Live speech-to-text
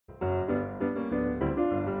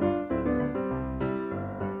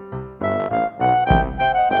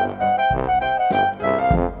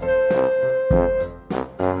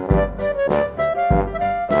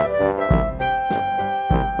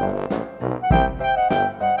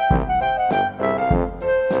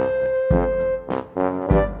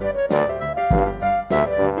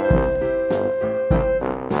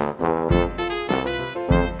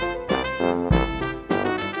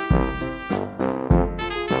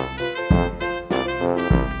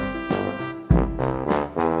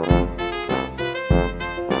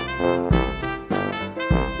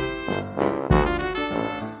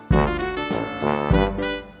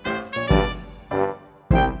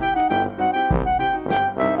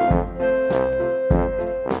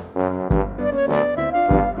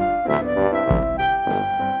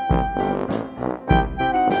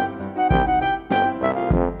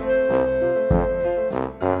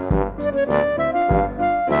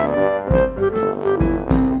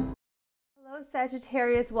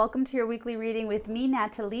Sagittarius. Welcome to your weekly reading with me,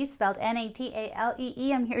 Natalie, spelled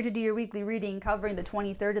Natalee. I'm here to do your weekly reading covering the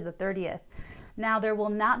 23rd to the 30th. Now, there will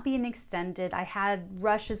not be an extended. I had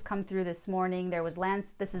rushes come through this morning. There was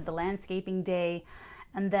this is the landscaping day.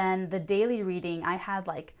 And then the daily reading,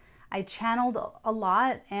 I channeled a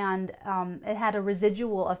lot, and it had a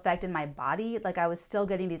residual effect in my body. Like I was still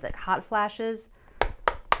getting these like hot flashes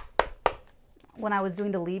when I was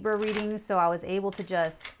doing the Libra reading. So I was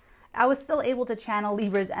still able to channel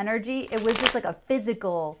Libra's energy. It was just like a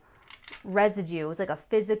physical residue. It was like a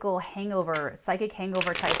physical hangover, psychic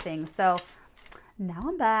hangover type thing. So now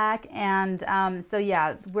I'm back. And so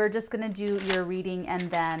yeah, we're just going to do your reading, and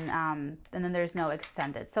then there's no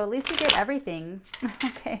extended. So at least you get everything.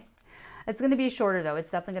 Okay. It's going to be shorter though.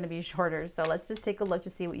 It's definitely going to be shorter. So let's just take a look to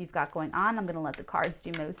see what you've got going on. I'm going to let the cards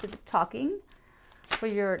do most of the talking for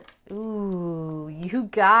your, you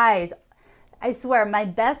guys. I swear, my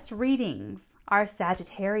best readings are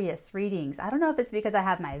Sagittarius readings. I don't know if it's because I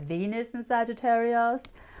have my Venus in Sagittarius,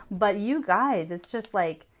 but you guys, it's just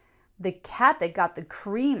like the cat that got the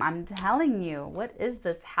cream. I'm telling you, what is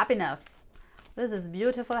this happiness? This is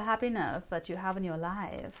beautiful happiness that you have in your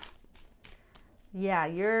life. Yeah,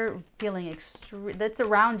 you're feeling extreme. That's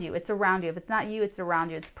around you. It's around you. If it's not you, it's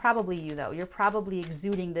around you. It's probably you, though. You're probably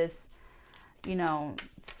exuding this, you know,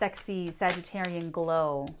 sexy Sagittarian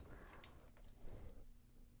glow.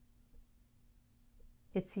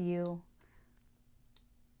 It's you.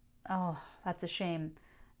 Oh, that's a shame.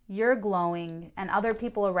 You're glowing, and other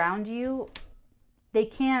people around you, they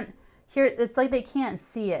can't hear. It's like they can't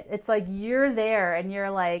see it. It's like you're there, and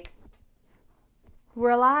you're like, we're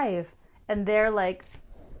alive. And they're like,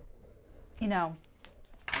 you know,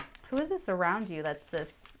 who is this around you that's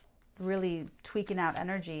this really tweaking out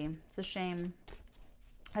energy? It's a shame.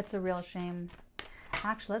 That's a real shame.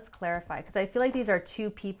 Actually, let's clarify, because I feel like these are two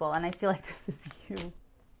people, and I feel like this is you.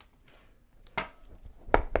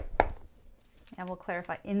 Yeah, we'll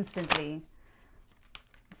clarify instantly.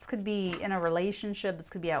 This could be in a relationship. This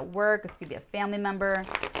could be at work. It could be a family member.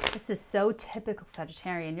 This is so typical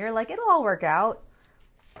Sagittarian. You're like, it'll all work out.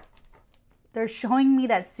 They're showing me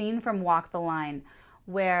that scene from Walk the Line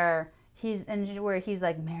where he's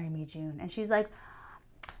like, marry me, June. And she's like,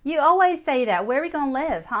 you always say that. Where are we going to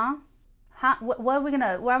live, huh? Where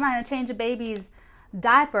am I going to change a baby's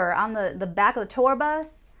diaper on the back of the tour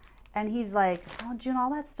bus? And he's like, oh, June, all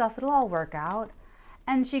that stuff, it'll all work out.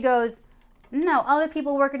 And she goes, no, other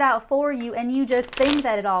people work it out for you, and you just think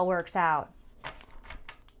that it all works out.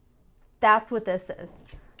 That's what this is.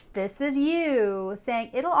 This is you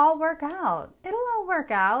saying, it'll all work out. It'll all work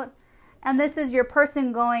out. And this is your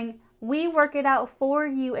person going, we work it out for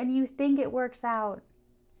you, and you think it works out.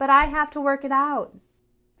 But I have to work it out.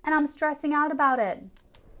 And I'm stressing out about it.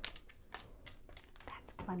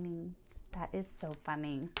 That's funny. That is so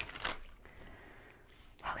funny.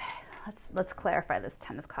 Okay, let's clarify this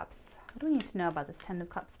Ten of Cups. What do we need to know about this Ten of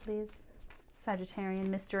Cups, please? Sagittarian,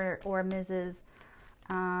 Mr. or Mrs.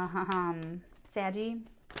 Saggy.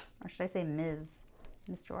 Or should I say Ms?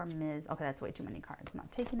 Mr. or Ms. Okay, that's way too many cards. I'm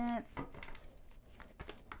not taking it.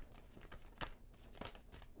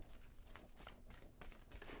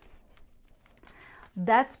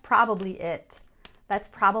 That's probably it. That's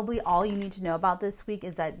probably all you need to know about this week,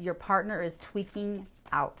 is that your partner is tweaking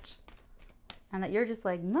out. And that you're just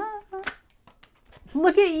like, nah.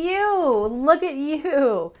 Look at you. Look at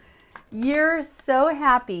you. You're so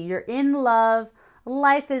happy. You're in love.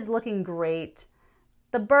 Life is looking great.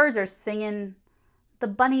 The birds are singing. The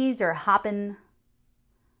bunnies are hopping.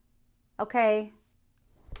 Okay?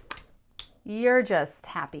 You're just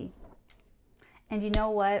happy. And you know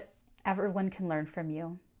what? Everyone can learn from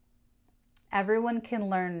you. Everyone can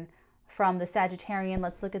learn from the Sagittarian.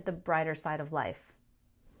 Let's look at the brighter side of life.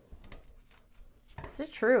 It's the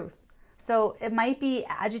truth. So it might be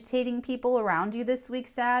agitating people around you this week,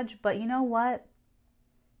 Sag, but you know what?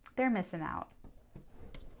 They're missing out.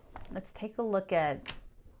 Let's take a look at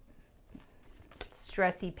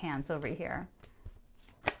stressy pants over here.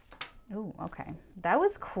 Oh, okay. That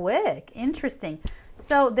was quick. Interesting.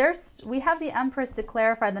 So we have the Empress to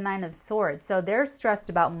clarify the Nine of Swords. So they're stressed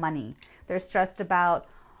about money. They're stressed about,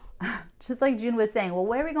 just like June was saying, well,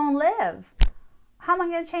 where are we going to live? How am I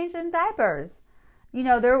going to change them diapers? You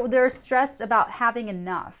know, they're stressed about having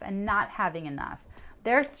enough and not having enough.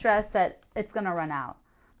 They're stressed that it's going to run out.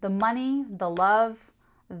 The money, the love,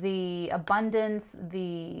 the abundance,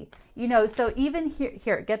 so even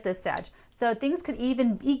here, get this, Sag. So things could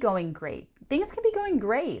even be going great. Things could be going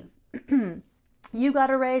great. You got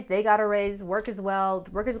a raise, they got a raise, work is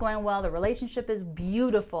going well, the relationship is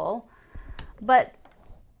beautiful. But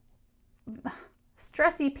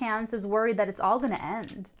Stressy pants is worried that it's all going to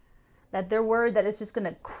end, that they're worried that it's just going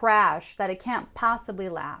to crash, that it can't possibly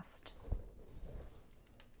last.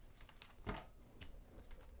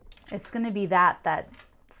 It's going to be that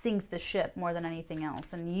sinks the ship more than anything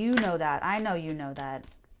else. And you know that. I know you know that.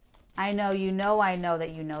 I know you know I know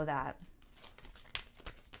that you know that.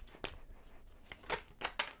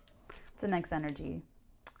 What's the next energy?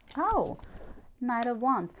 Oh, Knight of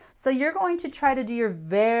Wands. So you're going to try to do your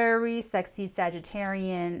very sexy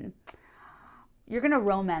Sagittarian. You're going to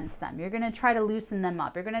romance them. You're going to try to loosen them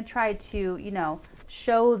up. You're going to try to, you know,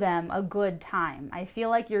 show them a good time. I feel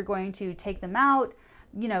like you're going to take them out,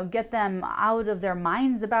 you know, get them out of their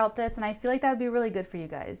minds about this. And I feel like that would be really good for you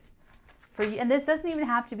guys. For you, and this doesn't even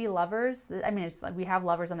have to be lovers. I mean, it's like we have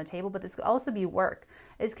lovers on the table, but this could also be work.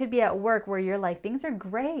 This could be at work where you're like, things are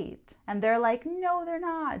great. And they're like, no, they're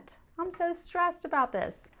not. I'm so stressed about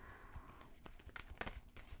this.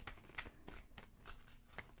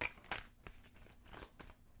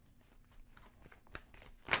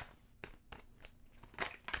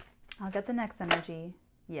 I'll get the next energy.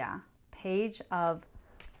 Yeah. Page of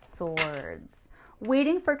Swords.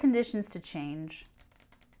 Waiting for conditions to change.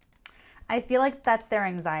 I feel like that's their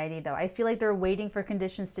anxiety, though. I feel like they're waiting for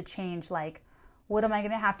conditions to change. Like, what am I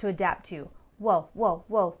going to have to adapt to? Whoa, whoa,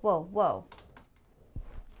 whoa, whoa, whoa.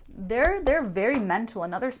 They're very mental.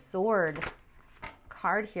 Another sword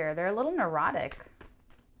card here. They're a little neurotic.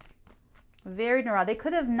 Very neurotic. They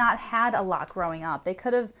could have not had a lot growing up. They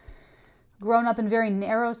could have grown up in very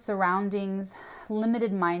narrow surroundings,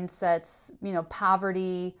 limited mindsets, you know,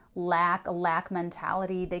 poverty, a lack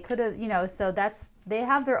mentality. They could have, you know, so they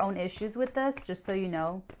have their own issues with this, just so you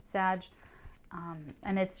know, Sag.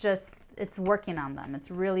 And it's working on them.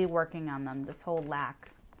 It's really working on them, this whole lack.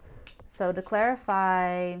 So to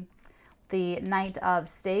clarify the Knight of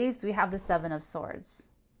Staves, we have the Seven of Swords.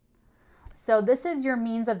 So this is your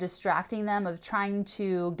means of distracting them, of trying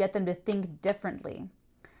to get them to think differently.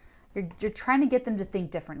 You're trying to get them to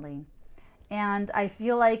think differently. And I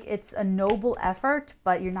feel like it's a noble effort,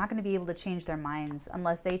 but you're not going to be able to change their minds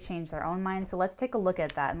unless they change their own minds. So let's take a look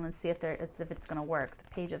at that and let's see if it's going to work. The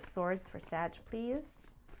Page of Swords for Sag, please.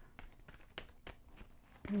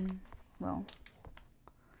 Well,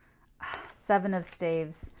 Seven of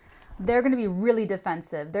Staves. They're going to be really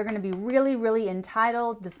defensive. They're going to be really, really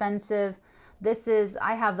entitled, defensive. This is,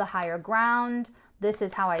 I have the higher ground. This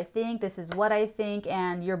is how I think, this is what I think,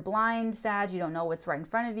 and you're blind, Sag, you don't know what's right in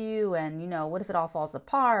front of you, and, you know, what if it all falls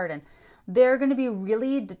apart? And they're going to be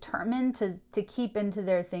really determined to keep into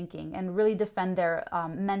their thinking and really defend their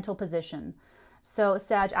mental position. So,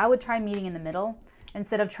 Sag, I would try meeting in the middle.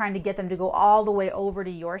 Instead of trying to get them to go all the way over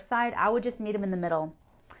to your side, I would just meet them in the middle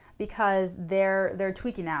because they're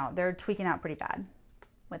tweaking out. They're tweaking out pretty bad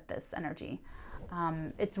with this energy.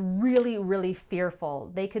 It's really, really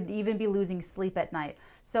fearful. They could even be losing sleep at night.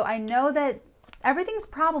 So I know that everything's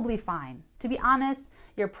probably fine. To be honest,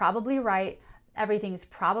 you're probably right. Everything's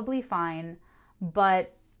probably fine,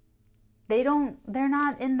 but they're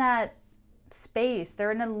not in that space.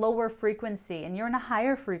 They're in a lower frequency and you're in a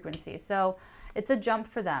higher frequency. So it's a jump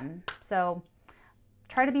for them. So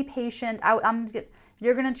try to be patient.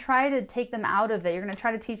 You're going to try to take them out of it. You're going to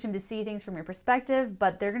try to teach them to see things from your perspective,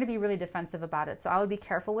 but they're going to be really defensive about it. So I would be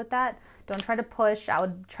careful with that. Don't try to push. I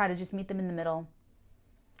would try to just meet them in the middle.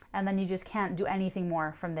 And then you just can't do anything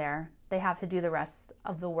more from there. They have to do the rest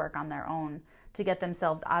of the work on their own to get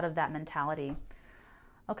themselves out of that mentality.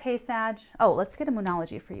 Okay, Sag. Oh, let's get a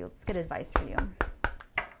moonology for you. Let's get advice for you.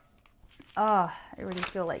 Oh, I already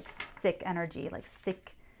feel like sick energy, like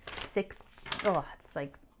sick. Oh, it's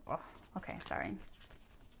like, oh, okay, sorry.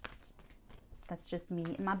 That's just me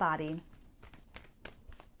and my body.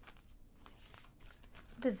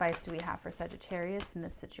 What advice do we have for Sagittarius in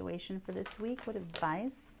this situation for this week? What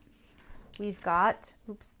advice? We've got,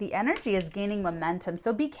 the energy is gaining momentum.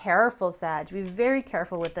 So be careful, Sag. Be very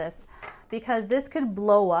careful with this because this could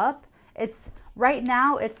blow up. Right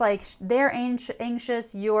now, it's like they're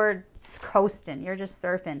anxious, you're coasting, you're just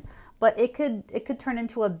surfing. But it could turn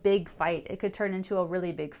into a big fight. It could turn into a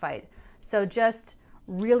really big fight. So just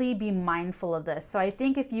really be mindful of this. So I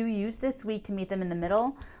think if you use this week to meet them in the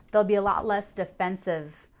middle, they'll be a lot less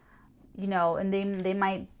defensive, you know, and they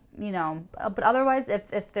might, you know, but otherwise,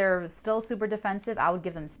 if they're still super defensive, I would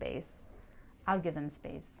give them space. I would give them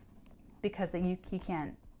space because you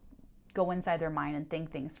can't go inside their mind and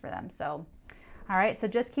think things for them. So, all right. So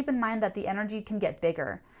just keep in mind that the energy can get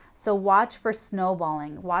bigger. So watch for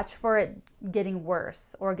snowballing, watch for it getting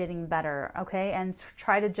worse or getting better. Okay. And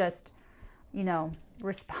try to just, you know,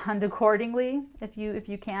 respond accordingly if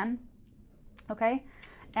you can. Okay.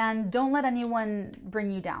 And don't let anyone bring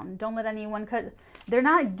you down. Don't let anyone, because they're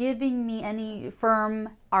not giving me any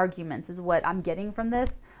firm arguments is what I'm getting from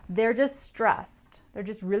this. They're just stressed. They're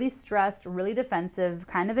just really stressed, really defensive,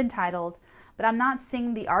 kind of entitled. But I'm not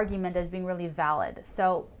seeing the argument as being really valid.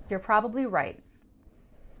 So you're probably right.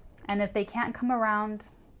 And if they can't come around,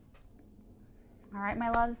 all right, my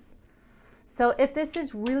loves. So if this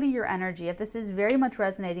is really your energy, if this is very much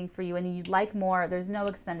resonating for you and you'd like more, there's no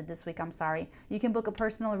extended this week, I'm sorry. You can book a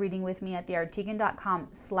personal reading with me at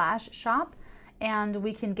theartigan.com/shop, and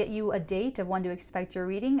we can get you a date of when to expect your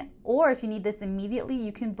reading. Or if you need this immediately,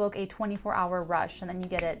 you can book a 24-hour rush and then you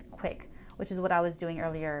get it quick, which is what I was doing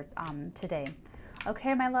earlier today.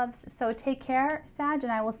 Okay, my loves. So take care, Sag,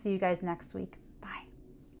 and I will see you guys next week.